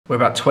We're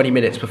about 20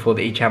 minutes before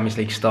the Echampions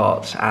League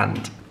starts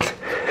and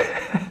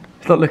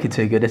it's not looking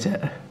too good, is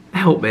it?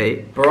 Help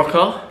me.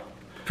 Barocca.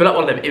 I feel like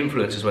one of them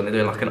influencers when they're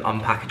doing like an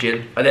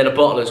unpackaging. And then a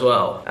bottle as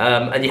well.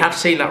 And you have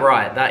seen that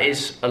right, that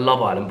is a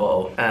Love Island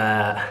bottle.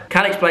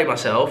 Can't explain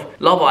myself.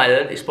 Love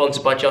Island is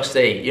sponsored by Just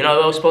Eat. You know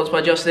who else is sponsored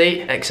by Just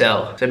Eat?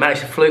 XL. So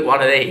managed to fluke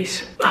one of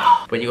these.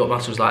 When you got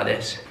muscles like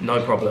this, no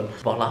problem.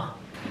 Voila.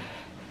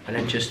 And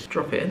then just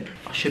drop it in.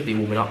 I should be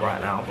warming up right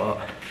now,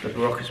 but the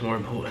Barocca's more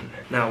important.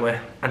 Now we're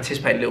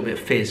anticipating a little bit of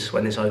fizz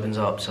when this opens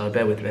up, so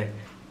bear with me.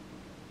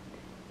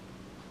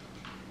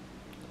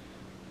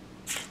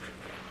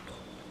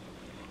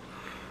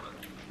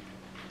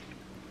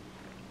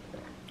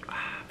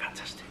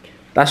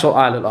 That's what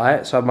I look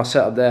like. So I have my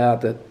setup there,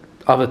 the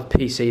other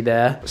PC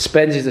there.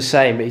 Spence is the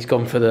same, but he's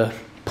gone for the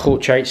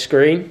portrait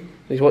screen.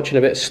 He's watching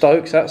a bit of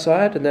Stokes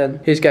outside, and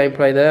then his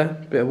gameplay there.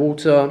 A bit of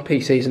water,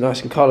 PCs are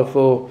nice and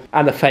colourful,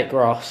 and the fake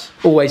grass.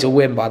 Always a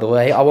win, by the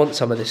way. I want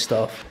some of this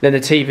stuff. Then the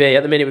TV,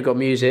 at the minute we've got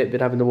music, been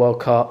having the World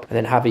Cup, and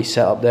then Javi's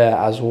set up there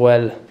as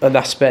well. And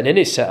that's Ben in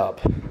his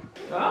setup.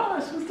 Ah,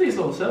 it's a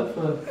decent little setup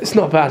for... It's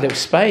not a bad little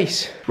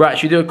space. Right,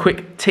 should we do a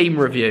quick team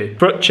review?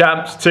 Foot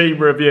Champs team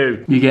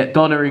review. You get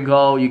Donna in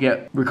goal, you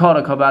get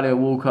Ricardo Carvalho,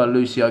 Walker,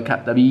 Lucio,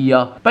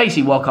 Capdevilla.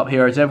 Basically World Cup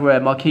heroes everywhere.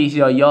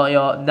 Marquisio,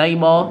 Yaya,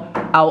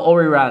 Neymar, Al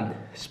Oriran,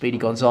 Speedy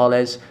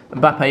Gonzalez,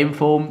 Mbappe in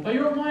form. Are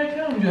you on my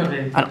account,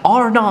 Javi? And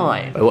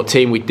R9. What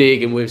team we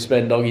digging with,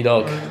 Spen Doggy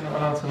Dog? I'm not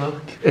allowed to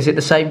look. Is it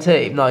the same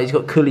team? No, he's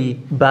got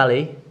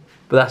Koulibaly,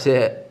 but that's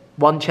it.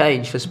 One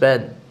change for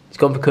Spen. He's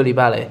gone for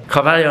Koulibaly.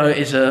 Carvalho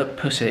is a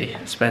pussy,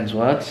 Spen's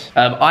words.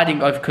 I didn't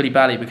go for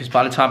Koulibaly because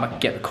by the time I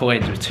could get the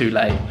coins, it was too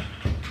late.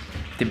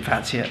 Didn't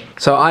fancy it.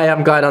 So I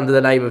am going under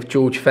the name of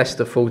George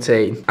Festa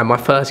 14, and my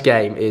first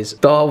game is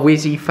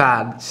Darwizzy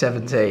Fan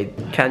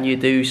 17. Can you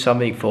do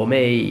something for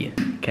me?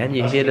 Can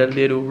you hit a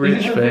little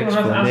rich flex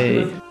for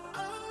me?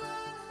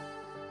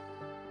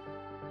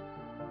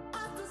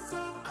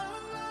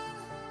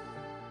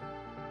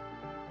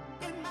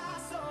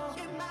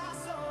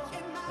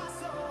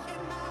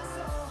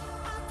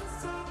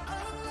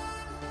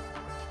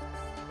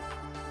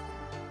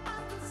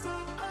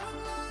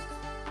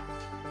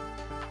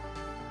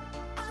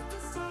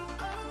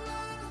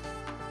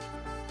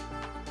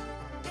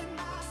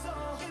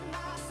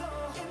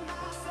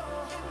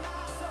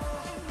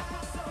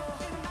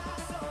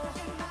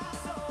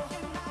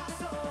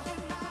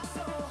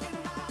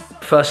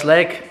 First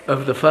leg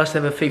of the first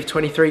ever FIFA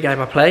 23 game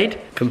I played.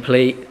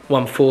 Complete,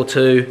 won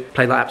 4-2,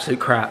 played like absolute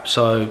crap.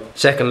 So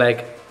second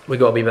leg, we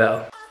gotta be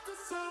better.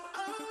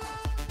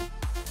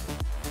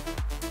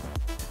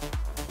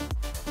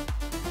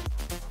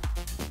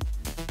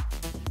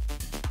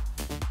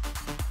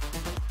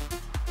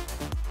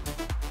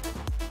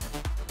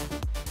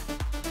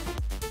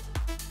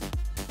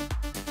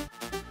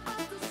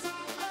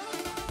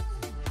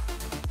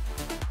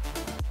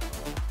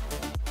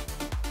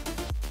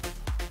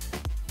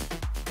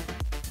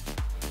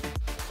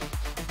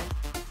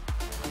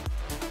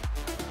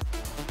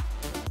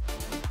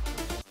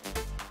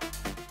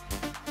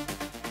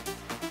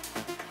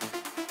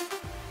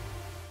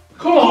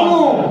 Come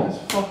on!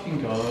 Let's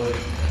fucking go.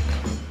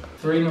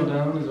 3-0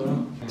 down as well.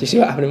 Do you see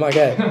what happened in my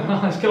game?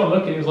 I just kept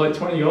looking, it was like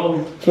 20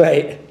 goals.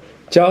 Wait,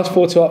 Giles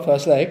 4-2 up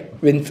first leg.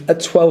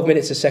 At 12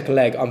 minutes of second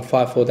leg, I'm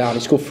 5-4 down. He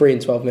scored 3 in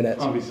 12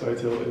 minutes. I'll be so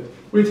tilted.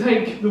 We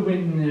take the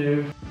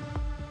win now.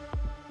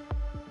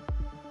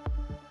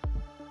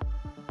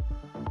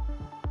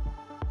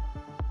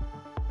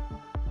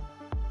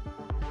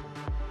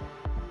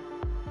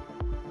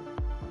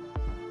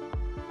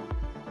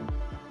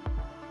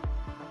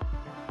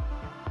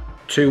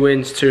 Two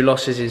wins, 2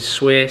 losses in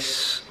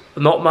Swiss.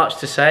 Not much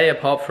to say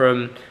apart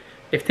from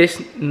if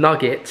this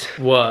nugget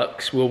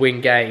works, we'll win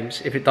games.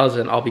 If it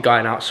doesn't, I'll be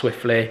going out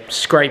swiftly.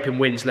 Scraping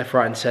wins left,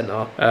 right and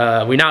centre.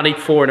 We now need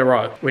 4 in a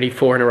row. We need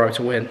 4 in a row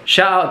to win.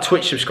 Shout out to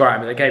Twitch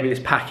subscriber that gave me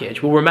this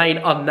package. Will remain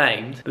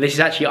unnamed, but this is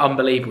actually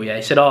unbelievable. Yeah,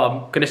 he said, oh,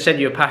 I'm going to send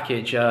you a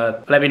package.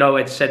 Let me know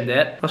where to send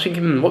it. I was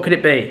thinking, what could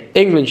it be?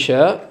 England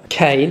shirt,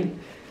 Kane,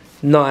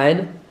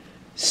 9.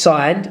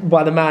 Signed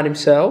by the man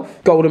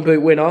himself. Golden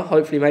Boot winner,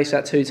 hopefully makes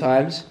that 2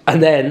 times.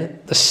 And then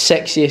the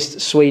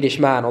sexiest Swedish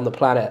man on the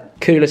planet,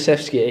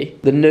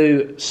 Kulusevski, the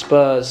new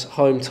Spurs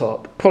home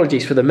top.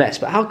 Apologies for the mess,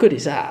 but how good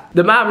is that?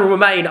 The man will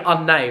remain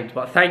unnamed,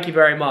 but thank you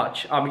very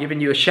much. I'm giving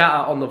you a shout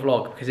out on the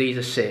vlog because he's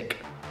a sick.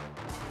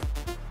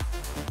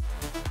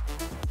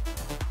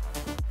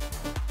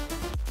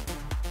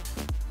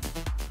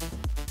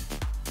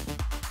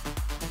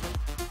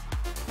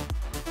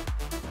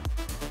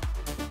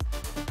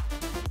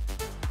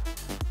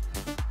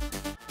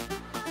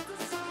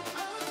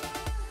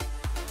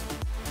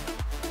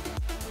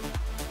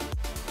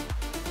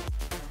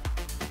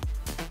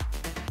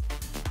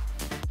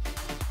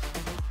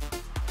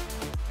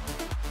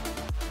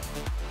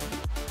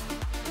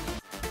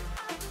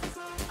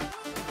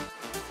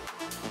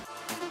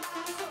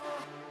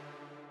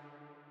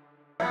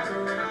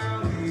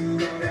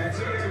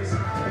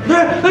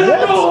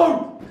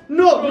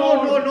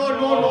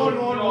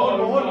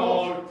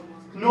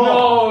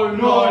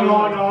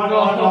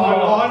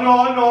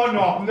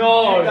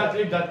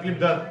 Clip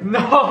that.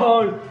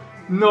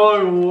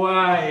 No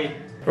way.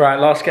 Right,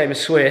 last game of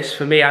Swiss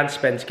for me and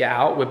Spen to get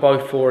out. We're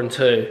both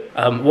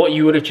 4-2. What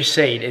you would have just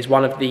seen is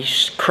one of the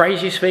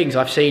craziest things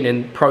I've seen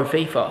in Pro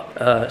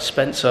FIFA.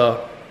 Spencer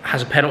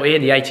has a penalty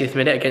in the 80th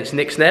minute against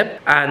Nicolas,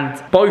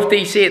 and both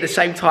DC at the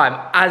same time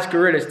as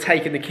Gorilla's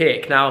taken the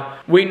kick. Now,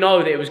 we know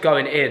that it was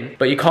going in,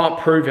 but you can't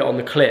prove it on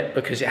the clip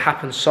because it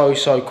happened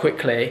so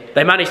quickly.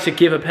 They managed to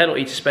give a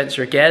penalty to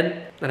Spencer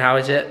again, and how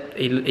is it?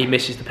 He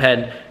misses the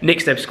pen.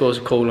 Nicolas scores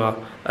a corner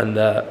and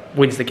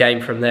wins the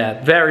game from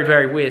there.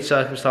 Very weird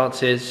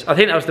circumstances. I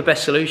think that was the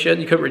best solution.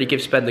 You couldn't really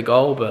give Spen the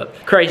goal, but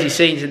crazy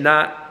scenes in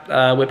that.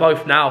 We're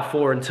both now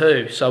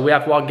 4-2, so we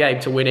have one game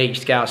to win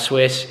each to get out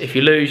Swiss. If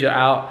you lose, you're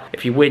out.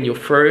 If you win, you're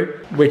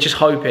through. We're just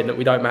hoping that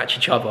we don't match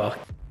each other.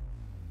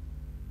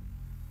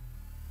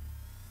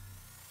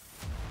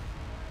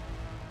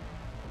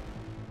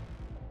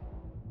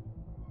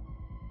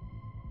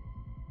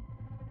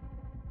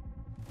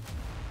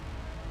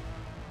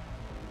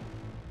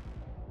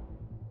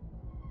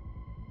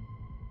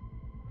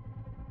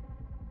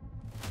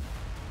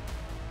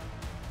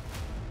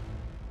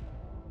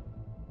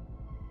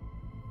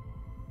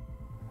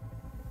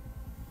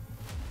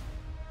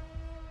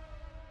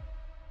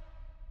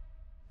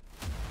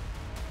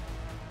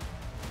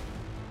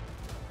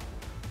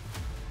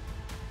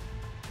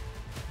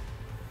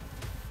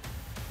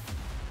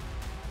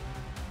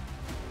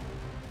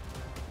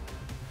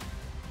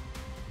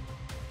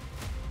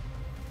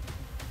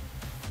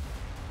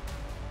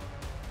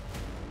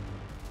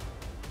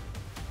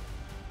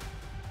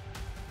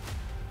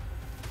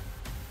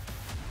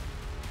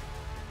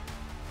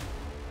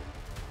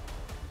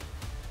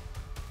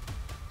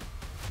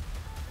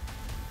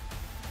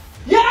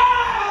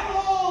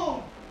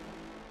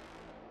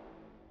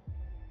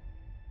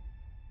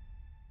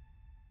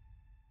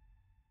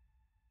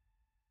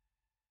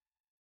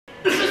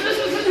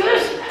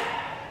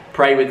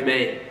 Pray with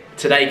me.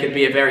 Today could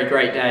be a very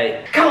great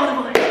day. Come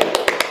on, boy.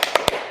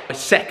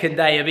 Second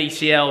day of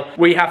ECL.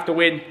 We have to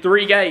win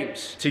 3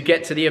 games to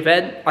get to the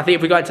event. I think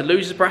if we go into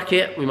losers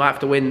bracket, we might have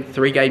to win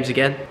 3 games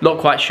again. Not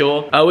quite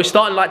sure. We're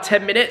starting like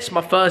 10 minutes.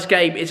 My first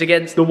game is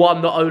against the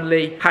one, not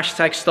only,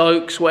 hashtag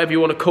Stokes, whatever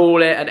you want to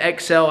call it, an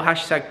XL,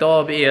 hashtag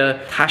Derby,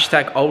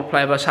 hashtag old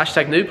player versus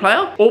hashtag new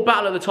player, or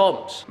Battle of the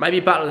Toms.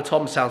 Maybe Battle of the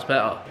Toms sounds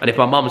better. And if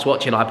my mum's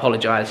watching, I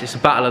apologise. It's a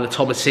Battle of the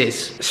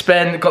Thomases.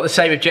 Spen got the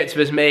same objective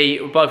as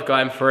me. We're both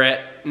going for it.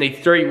 Need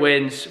 3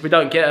 wins. If we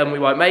don't get them, we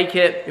won't make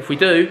it. If we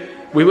do,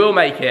 we will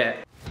make it.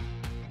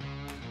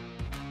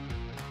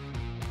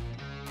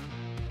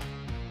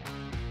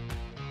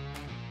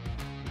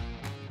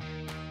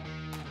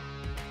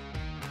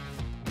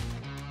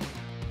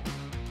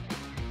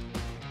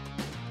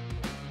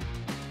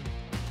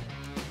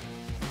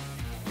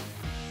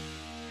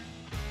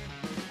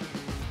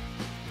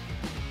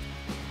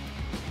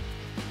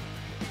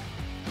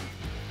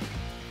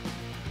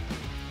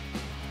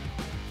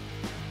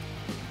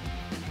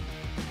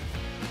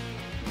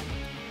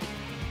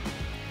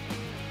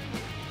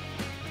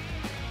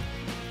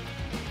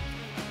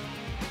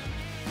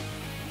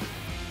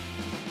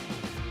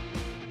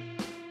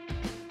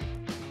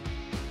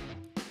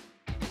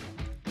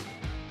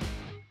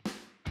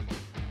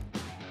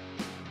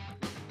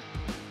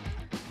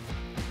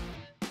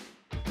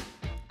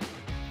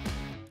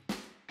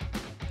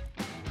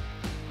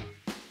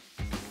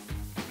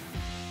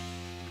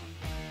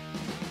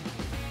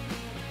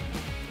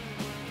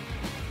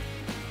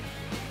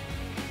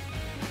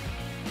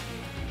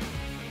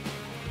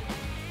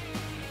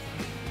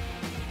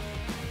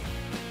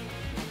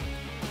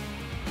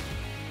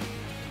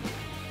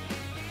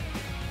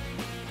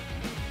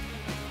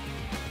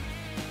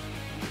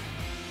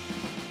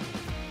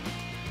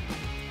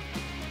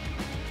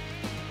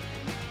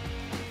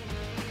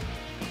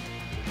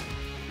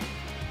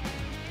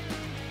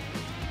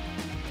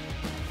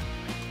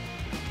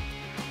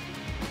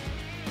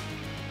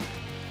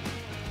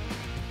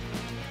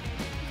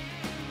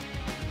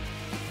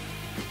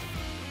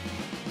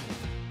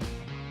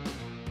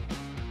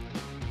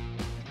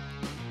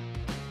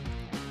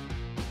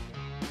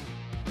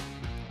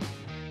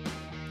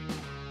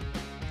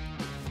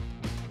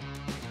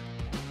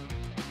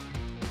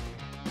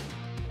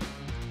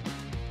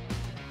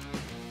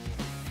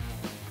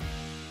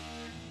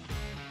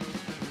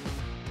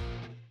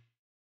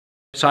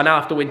 So I now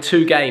have to win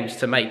 2 games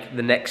to make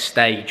the next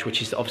stage,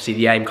 which is obviously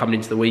the aim coming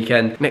into the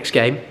weekend. Next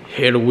game,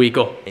 here we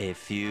go. A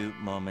few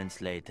moments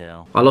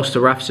later. I lost to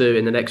Rafsu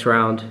in the next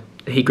round.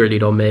 He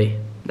grillied on me.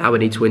 Now we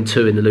need to win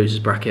 2 in the losers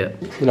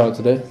bracket. You know what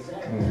to do.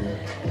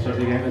 So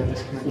every game like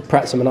this? We've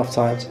practiced them enough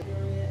times.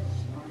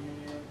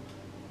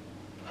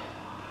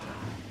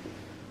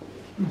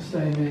 I'm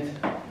staying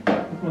mid.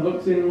 My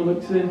look's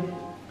in.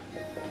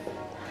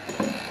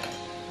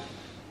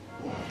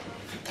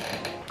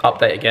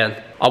 Update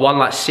again. I won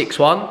like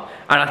 6-1.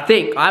 And I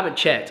think, I haven't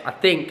checked, I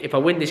think if I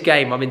win this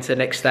game, I'm into the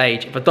next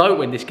stage. If I don't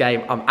win this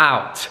game, I'm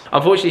out.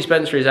 Unfortunately,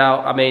 Spencer is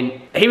out. I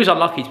mean, he was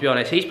unlucky, to be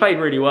honest. He's played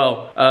really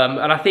well.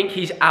 And I think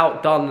he's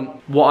outdone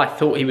what I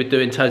thought he would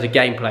do in terms of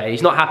gameplay.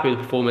 He's not happy with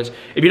the performance.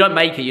 If you don't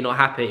make it, you're not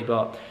happy.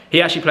 But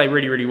he actually played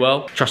really, really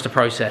well. Trust the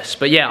process.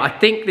 But yeah, I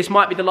think this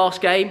might be the last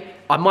game.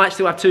 I might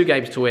still have 2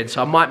 games to win,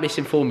 so I might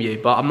misinform you,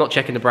 but I'm not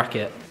checking the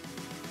bracket.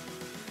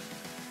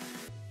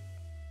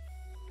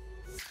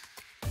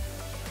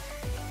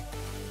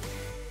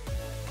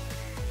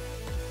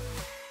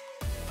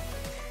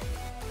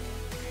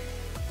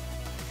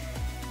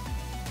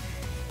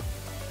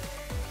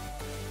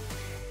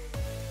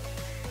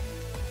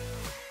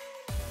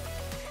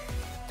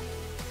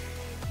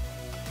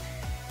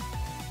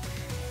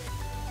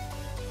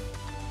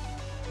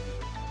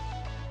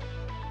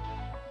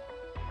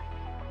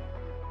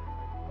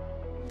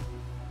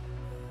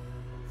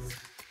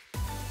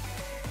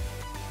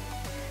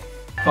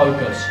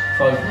 Focus,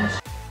 focus.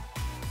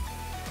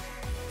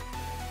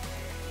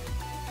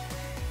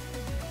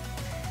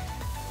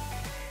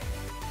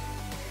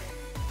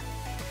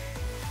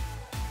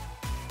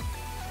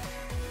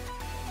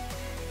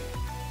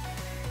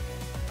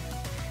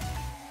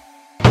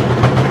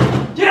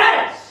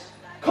 Yes!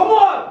 Come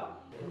on!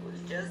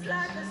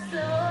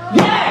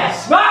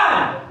 Yes,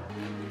 man!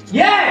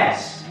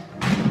 Yes!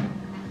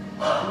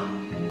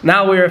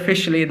 Now we're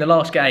officially in the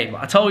last game.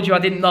 I told you I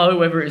didn't know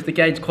whether it was the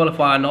game to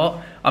qualify or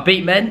not. I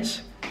beat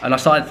Men's and I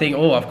started thinking,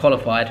 oh, I've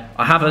qualified.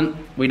 I haven't.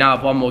 We now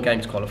have 1 more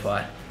game to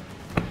qualify.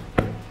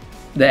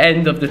 The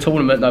end of the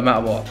tournament, no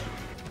matter what.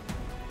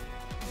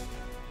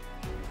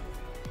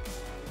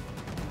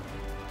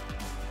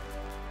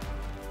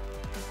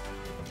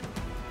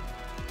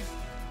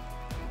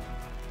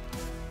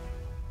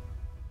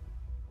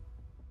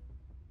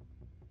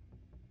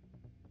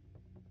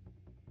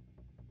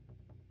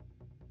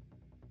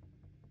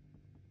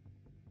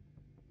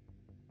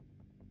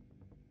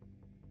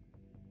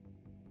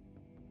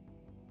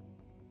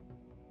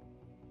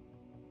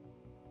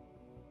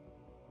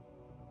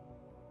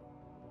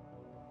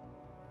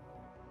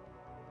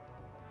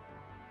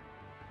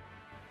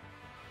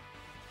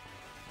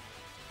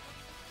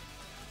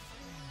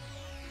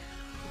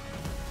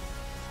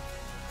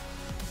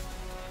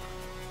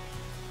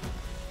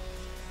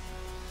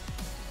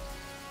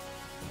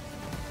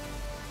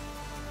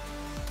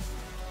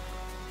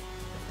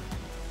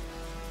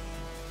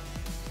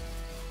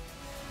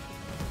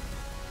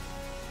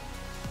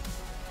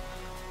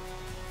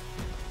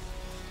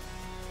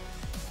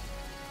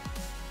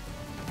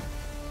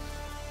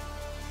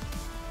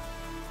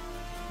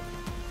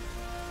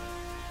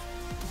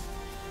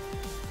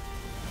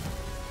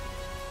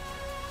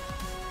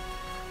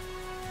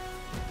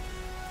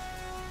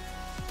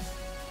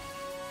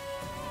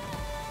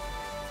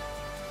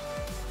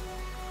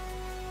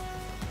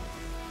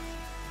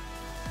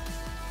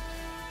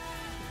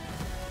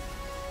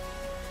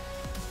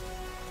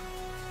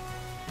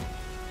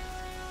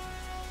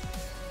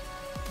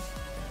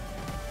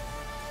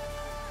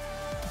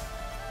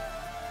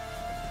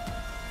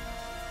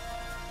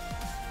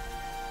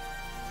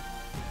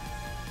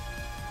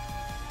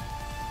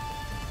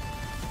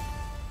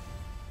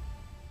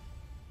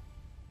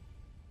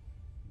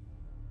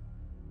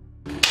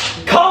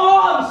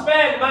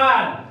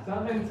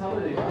 That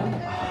mentality,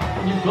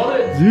 man. You've got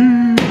it.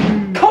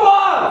 Come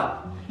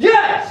on!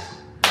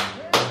 Yes!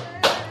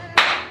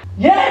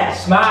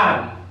 Yes,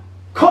 man!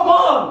 Come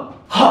on!